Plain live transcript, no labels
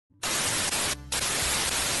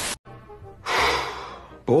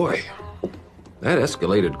Boy, that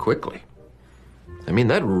escalated quickly. I mean,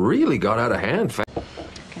 that really got out of hand fast.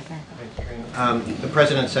 The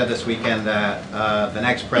president said this weekend that the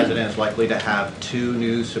next president is likely to have 2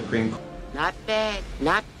 new Supreme Not bad,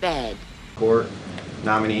 not bad. Court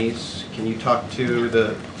nominees. Can you talk to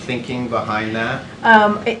the thinking behind that?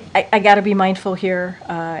 I got to be mindful here.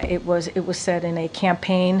 It was said in a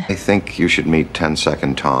campaign. I think you should meet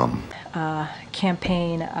 10-Second Tom.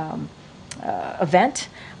 Campaign event,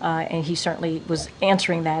 and he certainly was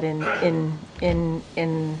answering that in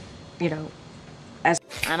you know, as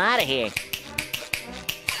I'm out of here.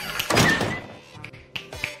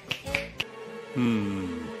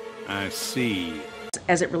 I see.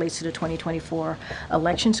 As it relates to the 2024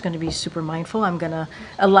 election. It's going to be super mindful. I'm going to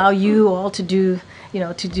allow you all to do, you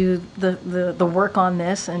know, to do the work on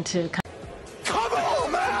this and to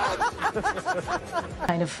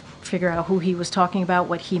kind of figure out who he was talking about,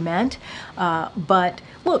 what he meant. But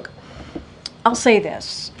look, I'll say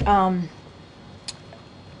this.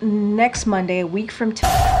 Next Monday, a week from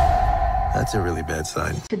That's a really bad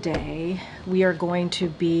sign. today, we are going to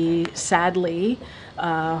be sadly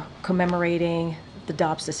commemorating the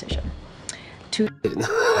Dobbs decision.